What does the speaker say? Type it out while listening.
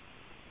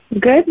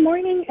Good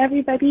morning,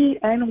 everybody,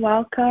 and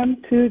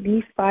welcome to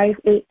the 5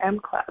 a.m.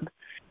 Club.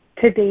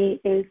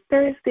 Today is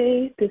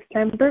Thursday,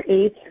 December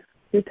 8th,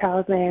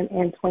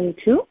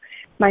 2022.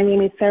 My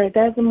name is Sarah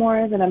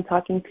Desamores, and I'm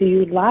talking to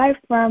you live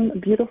from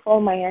beautiful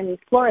Miami,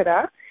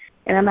 Florida.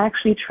 And I'm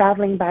actually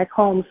traveling back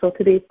home, so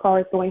today's call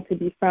is going to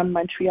be from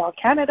Montreal,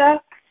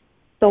 Canada.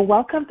 So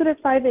welcome to the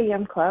 5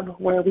 a.m. Club,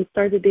 where we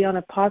start the day on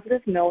a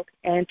positive note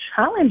and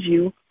challenge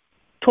you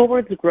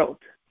towards growth.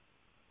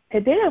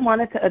 Today I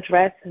wanted to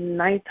address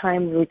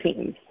nighttime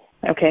routines.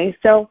 Okay,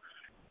 so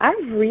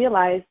I've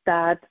realized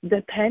that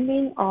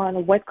depending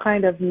on what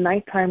kind of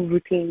nighttime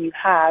routine you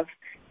have,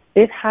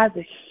 it has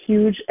a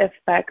huge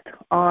effect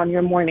on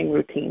your morning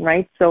routine,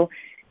 right? So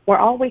we're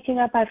all waking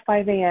up at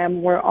 5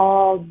 a.m. We're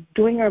all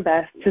doing our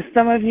best. So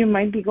some of you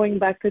might be going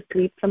back to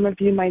sleep. Some of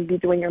you might be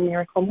doing your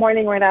miracle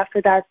morning right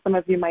after that. Some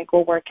of you might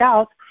go work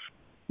out.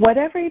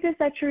 Whatever it is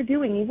that you're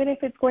doing, even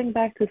if it's going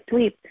back to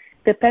sleep,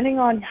 depending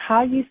on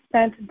how you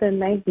spent the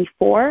night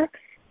before,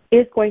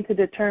 is going to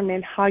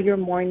determine how your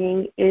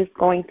morning is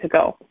going to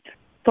go.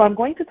 So I'm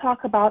going to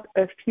talk about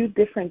a few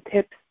different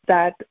tips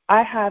that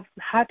I have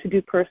had to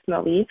do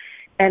personally.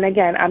 And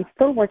again, I'm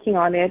still working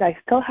on it. I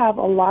still have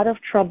a lot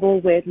of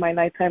trouble with my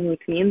nighttime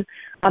routine.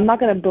 I'm not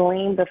going to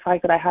blame the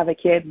fact that I have a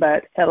kid,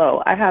 but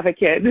hello, I have a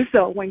kid.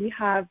 So when you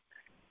have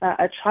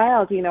a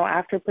child,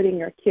 after putting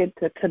your kid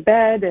to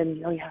bed and,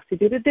 you have to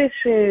do the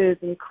dishes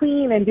and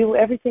clean and do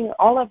everything,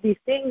 all of these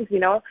things,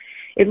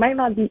 it might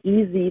not be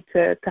easy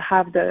to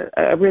have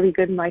a really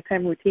good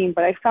nighttime routine.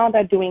 But I found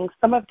that doing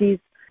some of these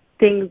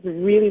things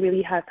really,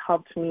 really has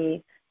helped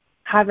me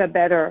have a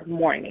better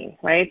morning,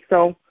 right?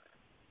 So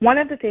one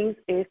of the things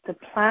is to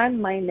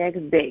plan my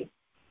next day.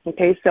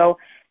 Okay, so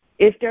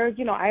if there's,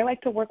 I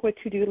like to work with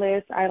to-do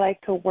lists. I like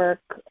to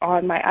work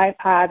on my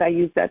iPad. I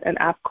use an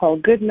app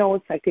called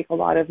GoodNotes. I take a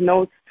lot of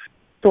notes.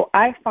 So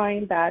I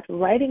find that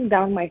writing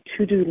down my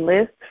to-do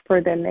list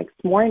for the next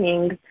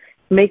morning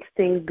makes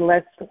things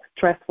less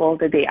stressful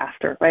the day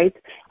after, right?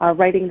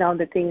 Writing down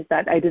the things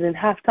that I didn't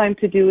have time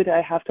to do, that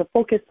I have to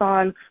focus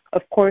on.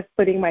 Of course,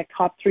 putting my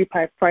top 3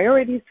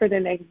 priorities for the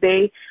next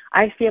day.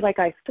 I feel like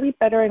I sleep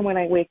better, and when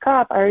I wake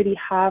up, I already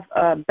have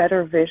a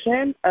better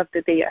vision of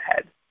the day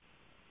ahead.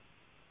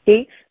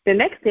 Okay, the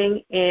next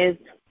thing is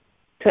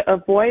to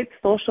avoid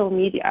social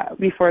media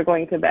before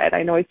going to bed.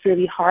 I know it's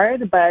really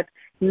hard, but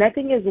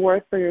nothing is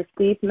worse for your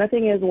sleep.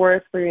 Nothing is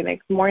worse for your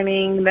next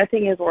morning.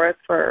 Nothing is worse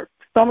for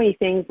so many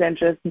things than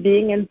just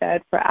being in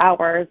bed for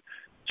hours,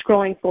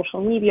 scrolling social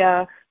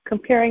media,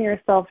 comparing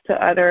yourself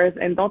to others.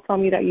 And don't tell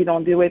me that you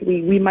don't do it.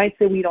 We might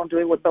say we don't do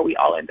it, but we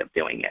all end up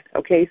doing it.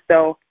 Okay,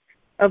 so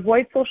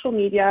avoid social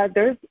media.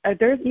 There's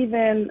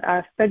even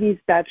studies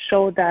that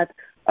show that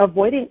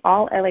avoiding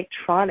all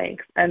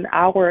electronics an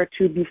hour or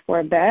two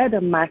before bed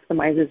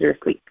maximizes your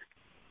sleep.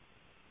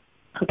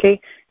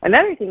 Okay,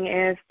 another thing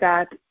is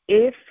that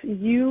if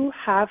you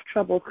have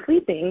trouble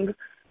sleeping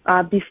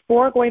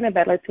before going to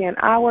bed, let's say an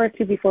hour or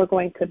two before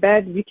going to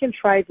bed, you can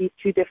try these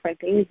 2 different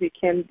things. You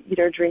can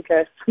either drink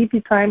a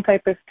sleepy time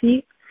type of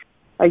tea,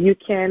 or you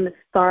can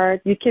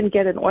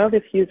get an oil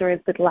diffuser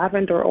and put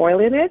lavender oil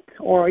in it,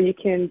 or you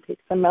can take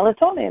some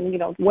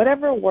melatonin,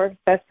 whatever works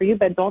best for you,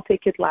 but don't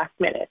take it last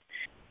minute.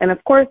 And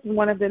of course,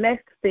 one of the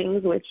next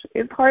things, which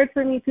is hard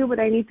for me too, but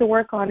I need to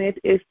work on it,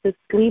 is to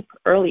sleep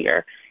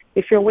earlier.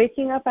 If you're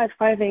waking up at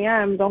 5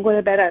 a.m., don't go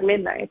to bed at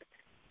midnight.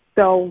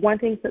 So one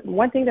thing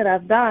that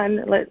I've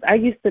done, I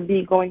used to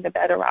be going to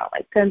bed around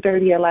like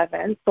 10:30,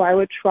 11. So I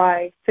would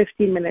try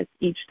 15 minutes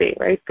each day,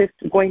 right?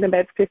 Going to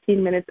bed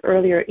 15 minutes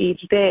earlier each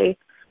day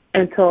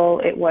until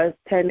it was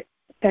 10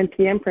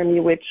 p.m. for me,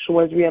 which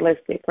was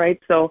realistic, right?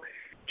 So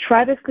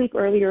try to sleep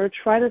earlier.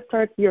 Try to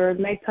start your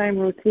nighttime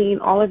routine,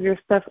 all of your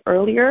stuff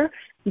earlier.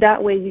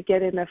 That way you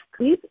get enough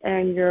sleep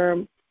and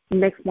your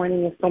next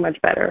morning is so much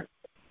better.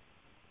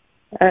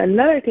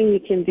 Another thing you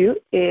can do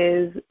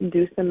is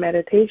do some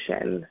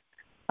meditation.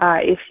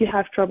 If you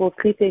have trouble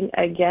sleeping,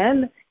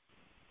 again,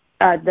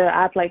 the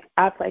apps like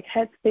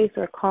Headspace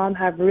or Calm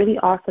have really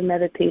awesome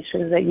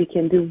meditations that you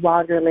can do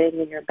while you're laying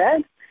in your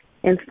bed.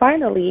 And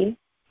finally,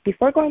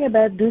 before going to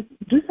bed,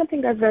 do something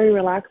that's very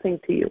relaxing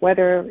to you,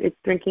 whether it's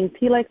drinking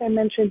tea like I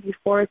mentioned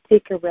before,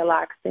 take a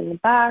relaxing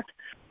bath,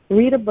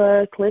 read a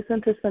book,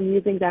 listen to some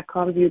music that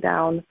calms you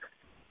down.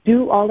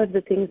 Do all of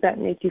the things that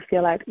make you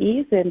feel at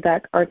ease and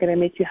that are going to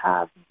make you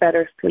have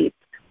better sleep.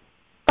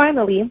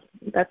 Finally,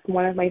 that's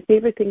one of my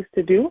favorite things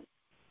to do.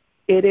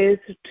 It is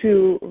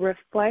to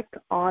reflect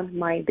on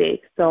my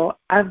day. So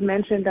I've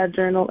mentioned that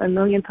journal a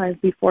million times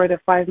before, the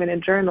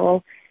 5-minute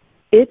journal.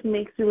 It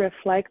makes you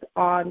reflect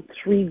on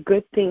 3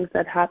 good things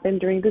that happened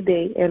during the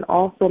day and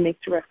also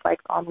makes you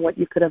reflect on what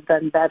you could have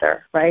done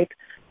better, right?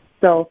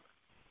 So,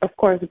 of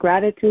course,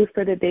 gratitude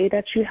for the day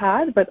that you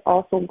had, but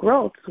also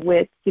growth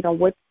with,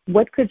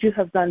 what could you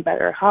have done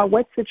better?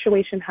 What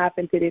situation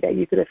happened today that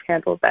you could have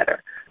handled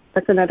better?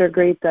 That's another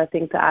great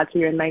thing to add to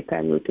your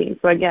nighttime routine.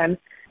 So, again,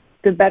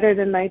 the better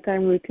the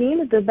nighttime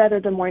routine, the better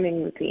the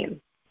morning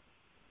routine.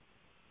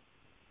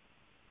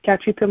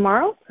 Catch you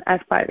tomorrow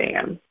at 5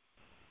 a.m.